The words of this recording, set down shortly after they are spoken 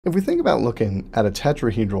If we think about looking at a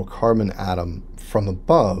tetrahedral carbon atom from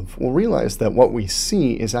above, we'll realize that what we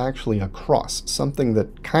see is actually a cross, something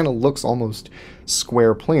that kind of looks almost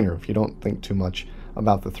square planar if you don't think too much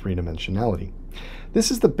about the three-dimensionality. This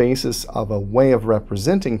is the basis of a way of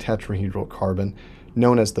representing tetrahedral carbon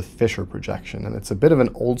known as the Fischer projection, and it's a bit of an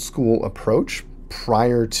old-school approach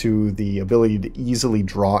prior to the ability to easily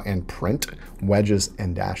draw and print wedges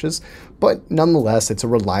and dashes, but nonetheless it's a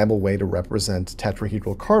reliable way to represent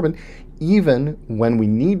tetrahedral carbon even when we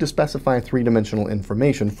need to specify three-dimensional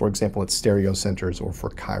information, for example at stereocenters or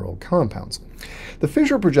for chiral compounds. The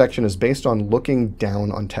Fischer projection is based on looking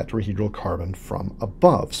down on tetrahedral carbon from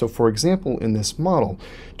above. So for example in this model,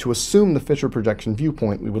 to assume the Fischer projection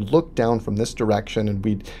viewpoint, we would look down from this direction and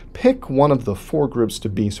we'd pick one of the four groups to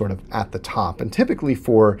be sort of at the top. And typically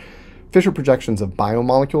for Fischer projections of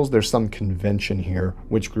biomolecules, there's some convention here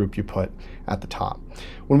which group you put at the top.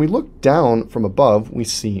 When we look down from above, we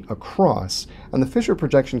see a cross, and the Fischer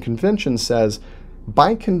projection convention says,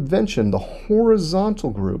 by convention, the horizontal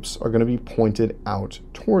groups are going to be pointed out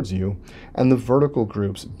towards you, and the vertical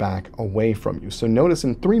groups back away from you. So notice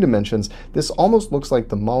in 3 dimensions, this almost looks like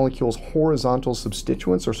the molecule's horizontal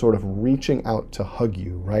substituents are sort of reaching out to hug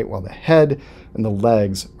you, right? While the head and the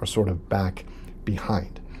legs are sort of back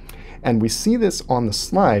behind. And we see this on the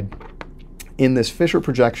slide in this Fischer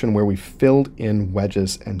projection where we filled in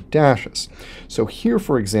wedges and dashes. So here,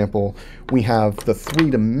 for example, we have the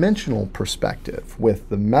 3-dimensional perspective with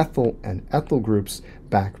the methyl and ethyl groups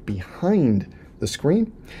back behind the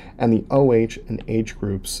screen and the OH and H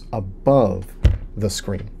groups above the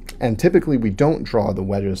screen. And typically we don't draw the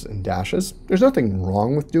wedges and dashes. There's nothing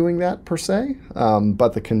wrong with doing that per se,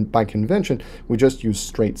 but by convention, we just use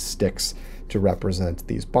straight sticks to represent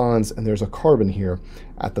these bonds, and there's a carbon here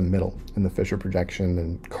at the middle in the Fischer projection,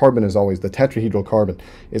 and carbon is always, the tetrahedral carbon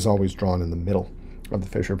is always drawn in the middle of the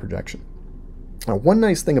Fischer projection. Now, one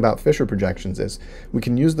nice thing about Fischer projections is we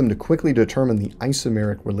can use them to quickly determine the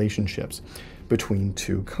isomeric relationships between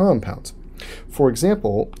two compounds. For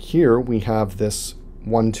example, here we have this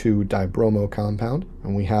 1,2-dibromo compound,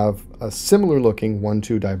 and we have a similar looking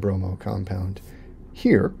 1,2-dibromo compound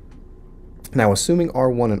here. Now, assuming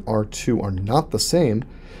R1 and R2 are not the same,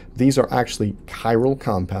 these are actually chiral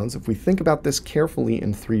compounds. If we think about this carefully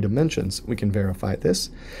in 3 dimensions, we can verify this.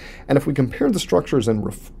 And if we compare the structures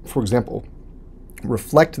and, for example,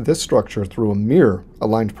 reflect this structure through a mirror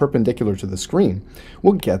aligned perpendicular to the screen,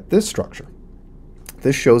 we'll get this structure.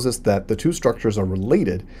 This shows us that the two structures are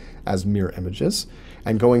related as mirror images,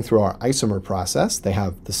 and going through our isomer process, they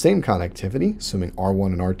have the same connectivity, assuming R1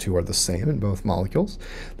 and R2 are the same in both molecules.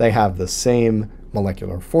 They have the same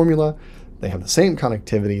molecular formula. They have the same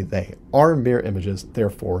connectivity. They are mirror images,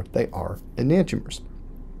 therefore they are enantiomers.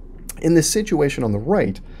 In this situation on the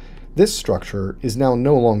right, this structure is now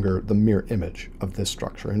no longer the mirror image of this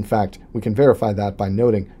structure. In fact, we can verify that by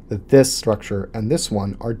noting that this structure and this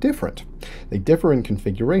one are different. They differ in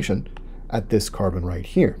configuration at this carbon right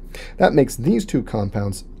here. That makes these two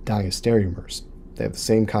compounds diastereomers. They have the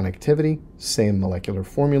same connectivity, same molecular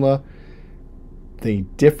formula. They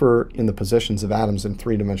differ in the positions of atoms in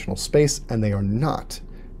 3-dimensional space, and they are not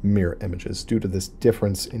mirror images due to this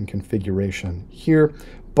difference in configuration here,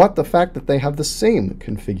 but the fact that they have the same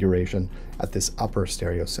configuration at this upper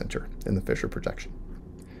stereocenter in the Fischer projection.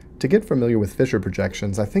 To get familiar with Fischer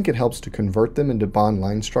projections, I think it helps to convert them into bond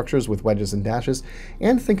line structures with wedges and dashes,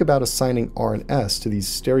 and think about assigning R and S to these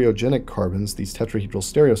stereogenic carbons, these tetrahedral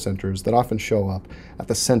stereocenters that often show up at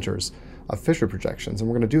the centers of Fischer projections. And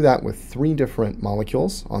we're going to do that with 3 different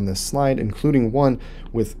molecules on this slide, including one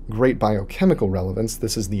with great biochemical relevance.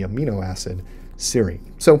 This is the amino acid serine.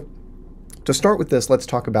 So to start with this, let's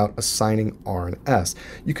talk about assigning R and S.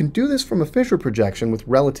 You can do this from a Fischer projection with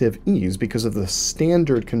relative ease because of the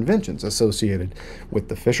standard conventions associated with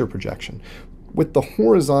the Fischer projection. With the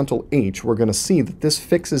horizontal H, we're going to see that this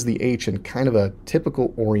fixes the H in kind of a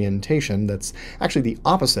typical orientation that's actually the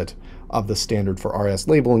opposite of the standard for RS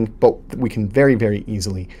labeling, but we can very, very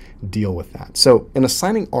easily deal with that. So in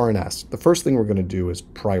assigning R and S, the first thing we're going to do is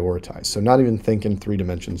prioritize. So not even think in 3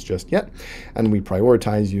 dimensions just yet. And we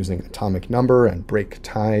prioritize using atomic number and break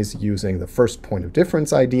ties using the first point of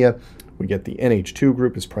difference idea. We get the NH2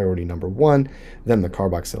 group as priority number 1, then the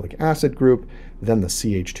carboxylic acid group, then the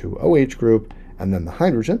CH2OH group, and then the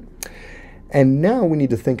hydrogen. And now we need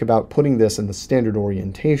to think about putting this in the standard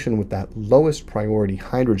orientation with that lowest priority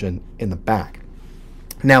hydrogen in the back.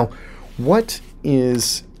 Now, what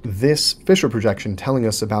is this Fischer projection telling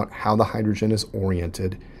us about how the hydrogen is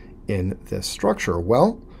oriented in this structure?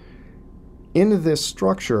 Well, in this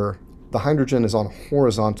structure, the hydrogen is on a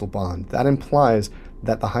horizontal bond. That implies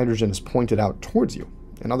that the hydrogen is pointed out towards you.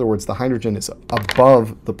 In other words, the hydrogen is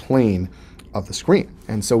above the plane of the screen.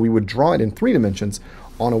 And so we would draw it in 3 dimensions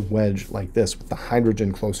on a wedge like this, with the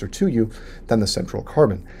hydrogen closer to you than the central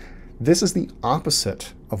carbon. This is the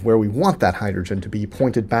opposite of where we want that hydrogen to be,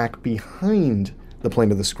 pointed back behind the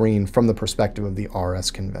plane of the screen from the perspective of the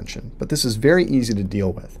RS convention. But this is very easy to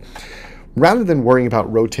deal with. Rather than worrying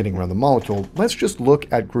about rotating around the molecule, let's just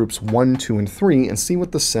look at groups 1, 2, and 3 and see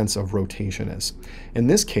what the sense of rotation is. In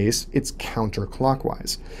this case, it's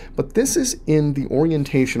counterclockwise. But this is in the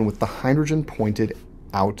orientation with the hydrogen pointed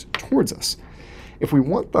out towards us. If we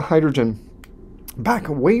want the hydrogen back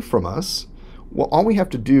away from us, well, all we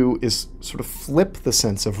have to do is sort of flip the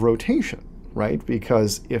sense of rotation, right?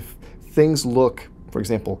 Because if things look, for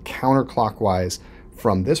example, counterclockwise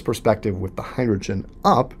from this perspective with the hydrogen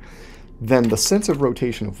up, then the sense of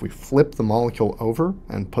rotation, if we flip the molecule over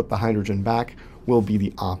and put the hydrogen back, will be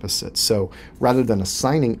the opposite. So rather than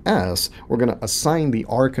assigning S, we're going to assign the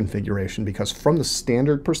R configuration, because from the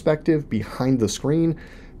standard perspective behind the screen,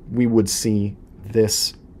 we would see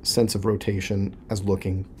this sense of rotation as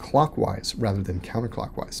looking clockwise rather than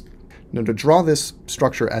counterclockwise. Now, to draw this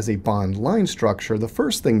structure as a bond line structure, the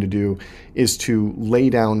first thing to do is to lay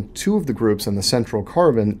down 2 of the groups and the central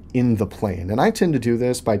carbon in the plane. And I tend to do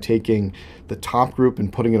this by taking the top group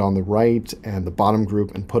and putting it on the right and the bottom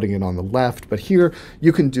group and putting it on the left. But here,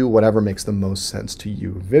 you can do whatever makes the most sense to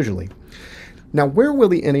you visually. Now, where will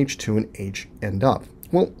the NH2 and H end up?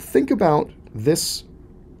 Well, think about this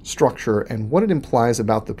structure and what it implies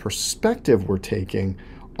about the perspective we're taking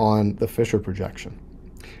on the Fischer projection.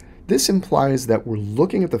 This implies that we're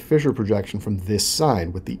looking at the Fischer projection from this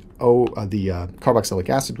side, with the carboxylic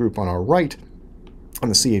acid group on our right and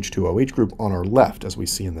the CH2OH group on our left, as we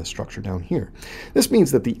see in this structure down here. This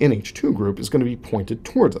means that the NH2 group is going to be pointed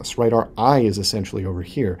towards us, right? Our I is essentially over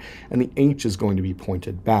here, and the H is going to be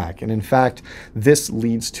pointed back. And in fact, this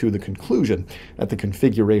leads to the conclusion that the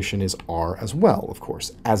configuration is R as well, of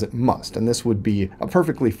course, as it must. And this would be a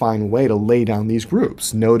perfectly fine way to lay down these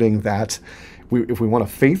groups, noting that if we want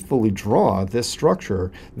to faithfully draw this structure,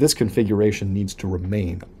 this configuration needs to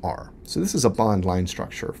remain R. So this is a bond line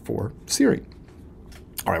structure for serine.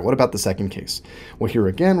 All right, what about the second case? Well, here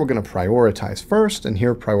again, we're going to prioritize first, and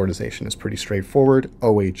here prioritization is pretty straightforward.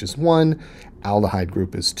 OH is 1, aldehyde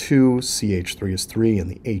group is 2, CH3 is 3, and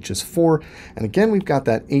the H is 4. And again, we've got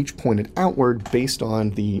that H pointed outward based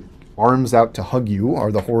on the arms out to hug you,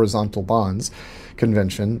 are the horizontal bonds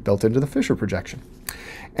convention built into the Fischer projection.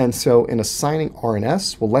 And so in assigning R and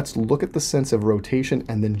S, well, let's look at the sense of rotation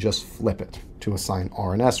and then just flip it to assign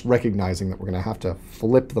R and S, recognizing that we're going to have to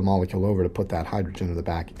flip the molecule over to put that hydrogen in the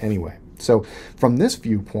back anyway. So from this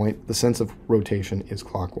viewpoint, the sense of rotation is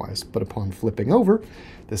clockwise, but upon flipping over,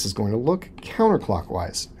 this is going to look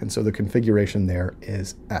counterclockwise. And so the configuration there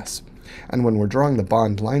is S. And when we're drawing the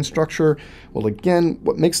bond line structure, well, again,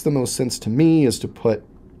 what makes the most sense to me is to put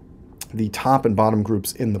the top and bottom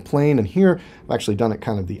groups in the plane. And here, I've actually done it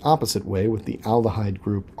kind of the opposite way, with the aldehyde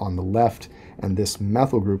group on the left and this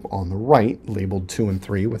methyl group on the right, labeled 2 and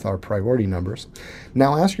 3 with our priority numbers.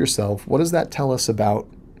 Now ask yourself, what does that tell us about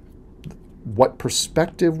what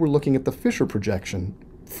perspective we're looking at the Fischer projection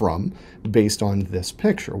from based on this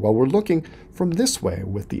picture? Well, we're looking from this way,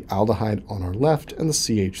 with the aldehyde on our left and the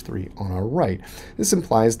CH3 on our right. This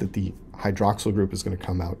implies that the hydroxyl group is going to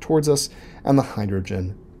come out towards us and the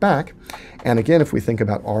hydrogen back. And again, if we think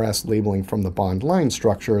about RS labeling from the bond line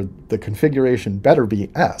structure, the configuration better be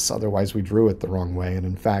S, otherwise we drew it the wrong way. And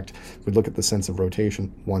in fact, if we look at the sense of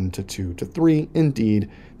rotation 1 to 2 to 3, indeed,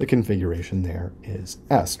 the configuration there is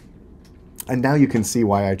S. And now you can see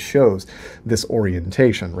why I chose this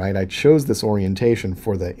orientation, right? I chose this orientation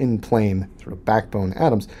for the in-plane sort of backbone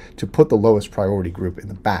atoms to put the lowest priority group in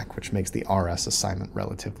the back, which makes the RS assignment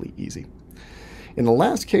relatively easy. In the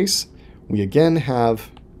last case, we again have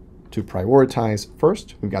to prioritize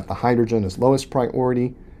first. We've got the hydrogen as lowest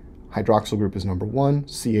priority, hydroxyl group is number 1,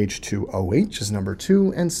 CH2OH is number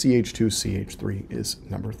 2, and CH2CH3 is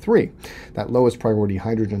number 3. That lowest priority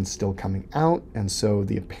hydrogen is still coming out, and so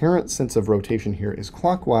the apparent sense of rotation here is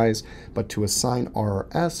clockwise, but to assign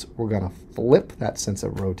RS, we're going to flip that sense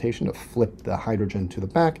of rotation, to flip the hydrogen to the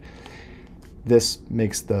back. This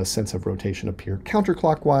makes the sense of rotation appear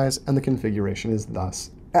counterclockwise, and the configuration is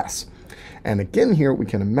thus S. And again here, we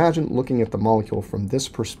can imagine looking at the molecule from this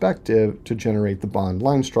perspective to generate the bond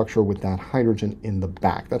line structure with that hydrogen in the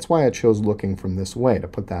back. That's why I chose looking from this way, to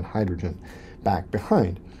put that hydrogen back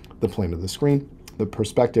behind the plane of the screen. The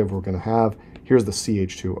perspective we're going to have, here's the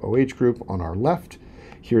CH2OH group on our left,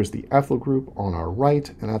 here's the ethyl group on our right,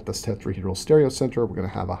 and at the tetrahedral stereocenter, we're going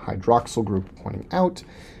to have a hydroxyl group pointing out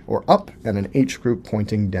or up and an H group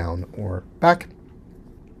pointing down or back.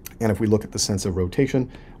 And if we look at the sense of rotation,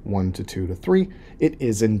 1 to 2 to 3, it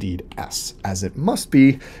is indeed S, as it must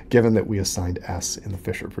be, given that we assigned S in the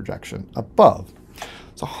Fischer projection above.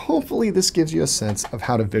 So hopefully this gives you a sense of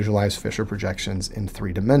how to visualize Fischer projections in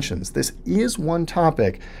 3 dimensions. This is one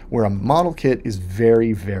topic where a model kit is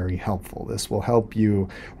very, very helpful. This will help you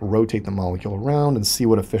rotate the molecule around and see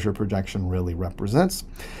what a Fischer projection really represents.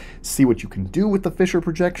 See what you can do with the Fischer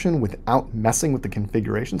projection without messing with the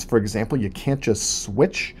configurations. For example, you can't just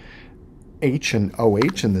switch H and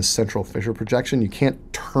OH in this central Fischer projection. You can't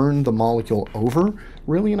turn the molecule over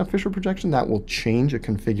really in a Fischer projection. That will change a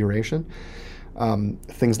configuration.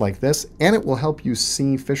 Things like this, and it will help you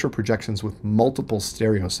see Fischer projections with multiple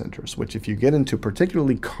stereocenters, which if you get into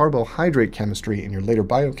particularly carbohydrate chemistry in your later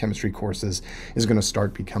biochemistry courses is going to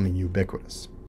start becoming ubiquitous.